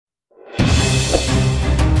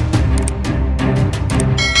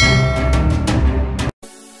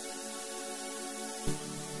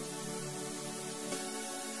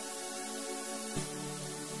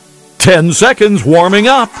10 seconds warming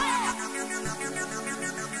up.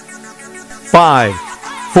 5,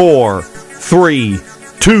 4, 3,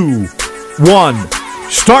 2, 1.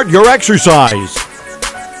 Start your exercise.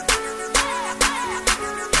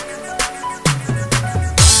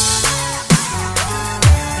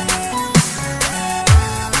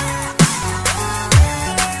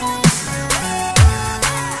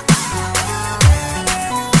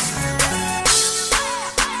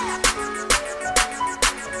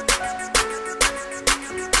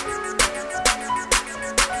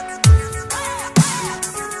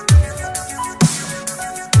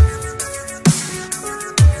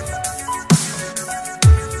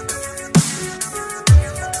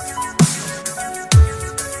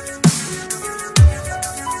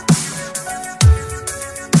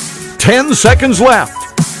 Ten seconds left.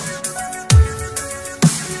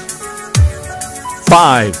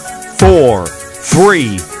 5, 4,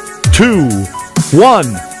 3, 2,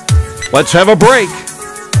 1. Let's have a break.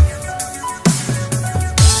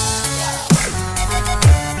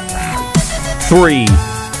 3,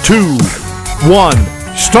 2,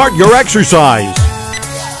 1. Start your exercise.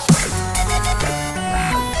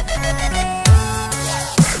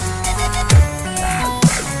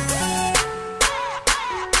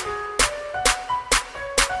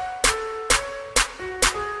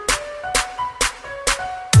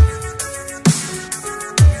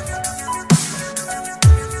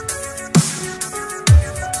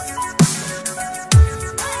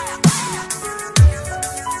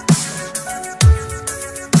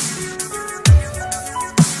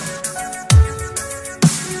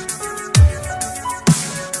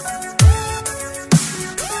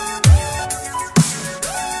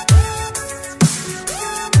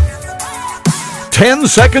 Ten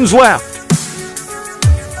seconds left.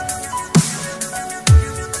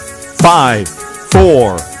 5,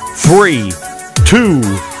 4, 3, 2,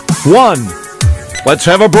 1. Let's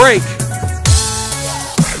have a break.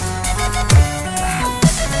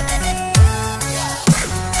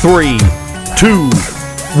 3, 2,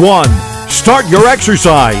 1. Start your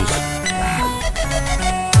exercise.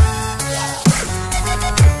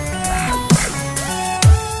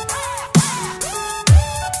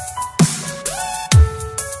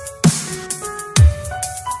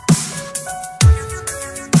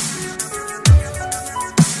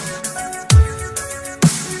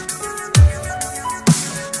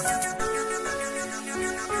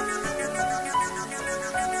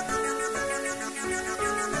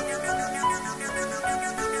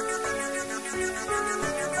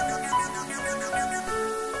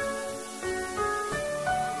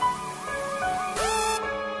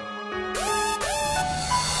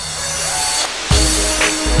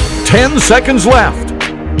 Ten seconds left.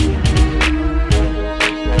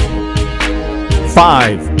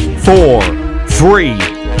 5, 4, 3,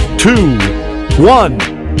 2, 1.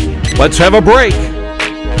 Let's have a break.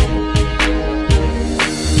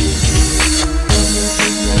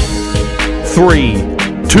 3,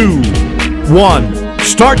 2, 1.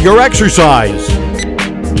 Start your exercise.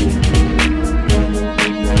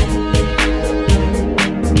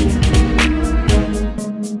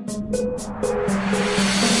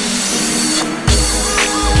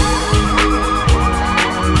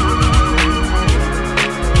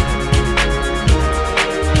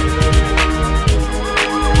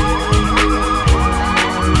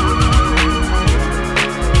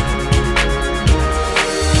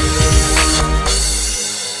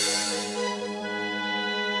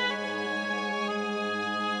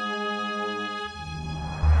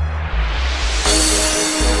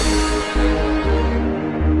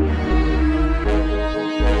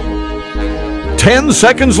 Ten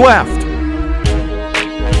seconds left.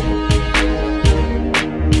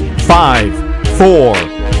 5, 4,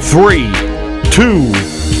 3, 2,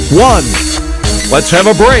 1. Let's have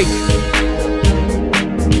a break.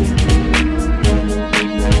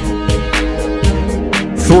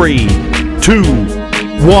 3, 2,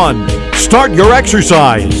 1. Start your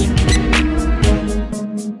exercise.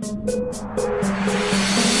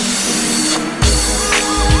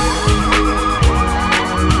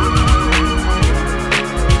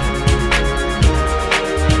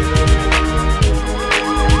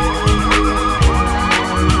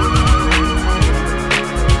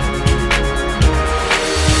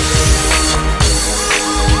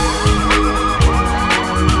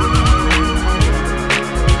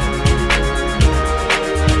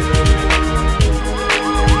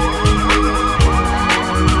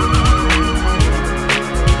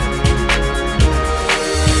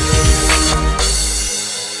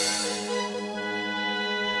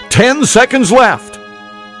 Ten seconds left.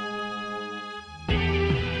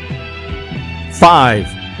 5,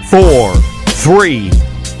 4, 3,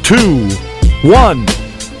 2, 1.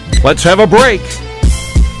 Let's have a break.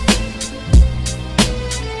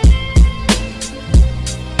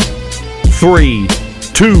 3,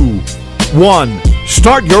 2, 1.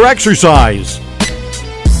 Start your exercise.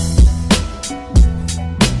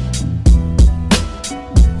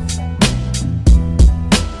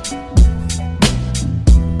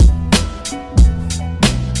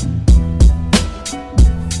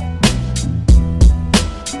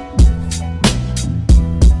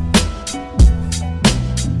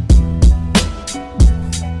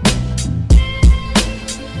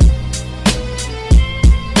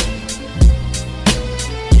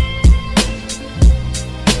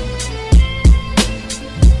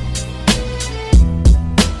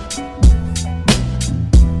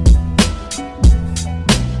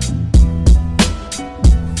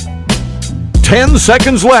 Ten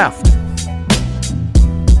seconds left.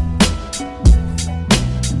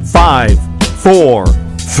 5, 4,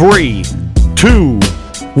 3, 2,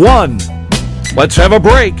 1. Let's have a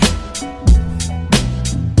break.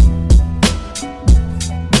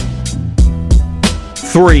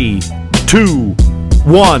 3, 2,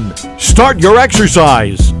 1. Start your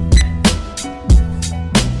exercise.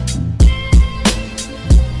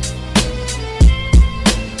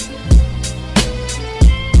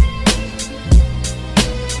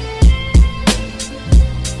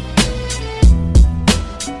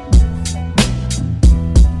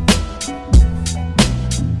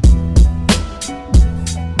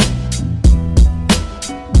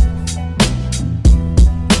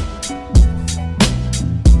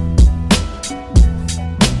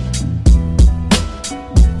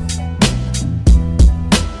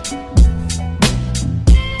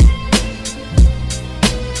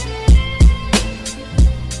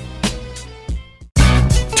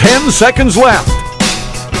 Ten seconds left.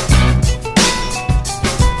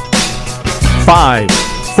 5,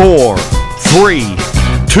 4, 3,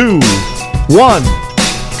 2, 1.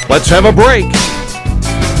 Let's have a break.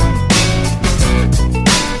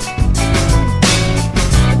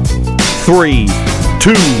 3,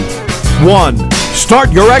 2, 1.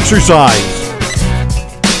 Start your exercise.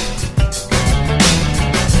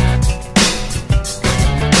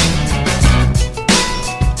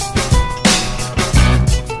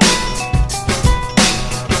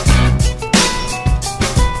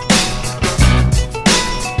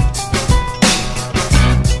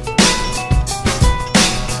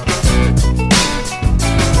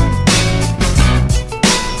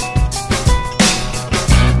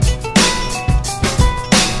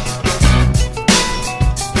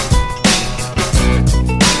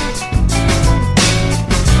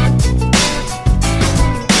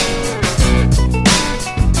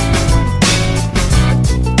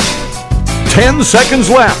 Ten seconds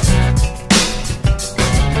left.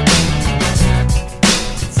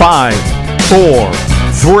 5, 4,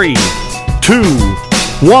 3, 2,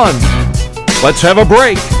 1. Let's have a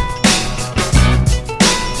break.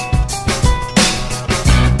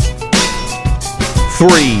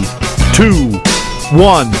 3, 2,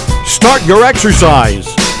 1. Start your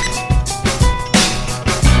exercise.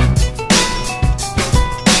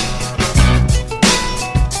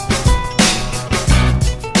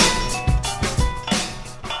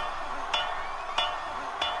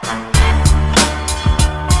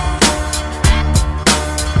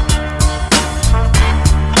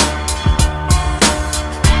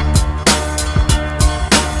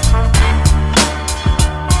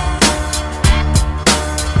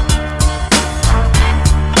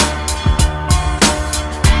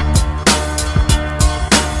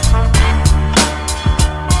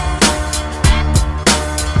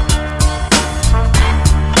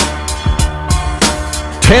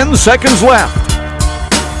 Ten seconds left.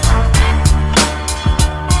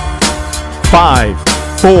 5,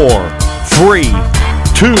 4, 3,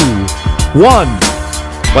 2, 1.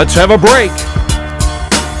 Let's have a break.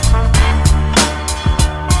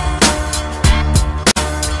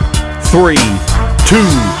 3, 2,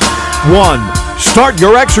 1. Start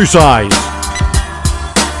your exercise.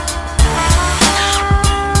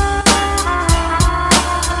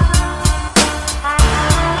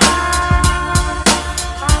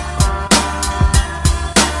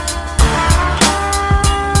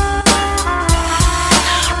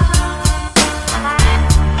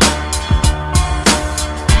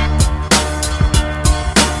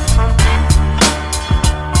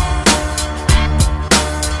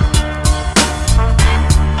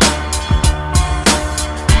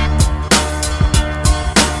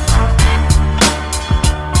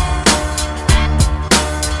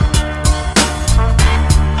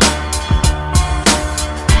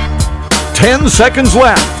 Ten seconds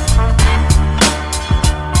left.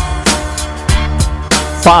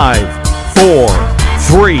 5, 4,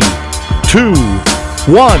 3, 2,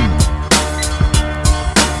 1.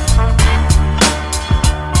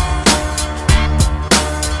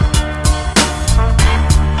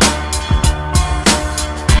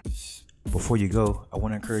 Before you go, I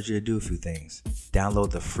want to encourage you to do a few things.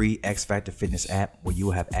 Download the free XFACTOR Fitness app where you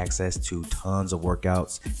will have access to tons of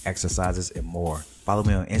workouts, exercises, and more. Follow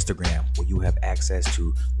me on Instagram where you have access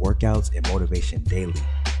to workouts and motivation daily.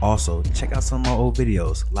 Also, check out some of my old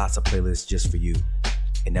videos, lots of playlists just for you.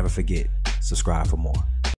 And never forget, subscribe for more.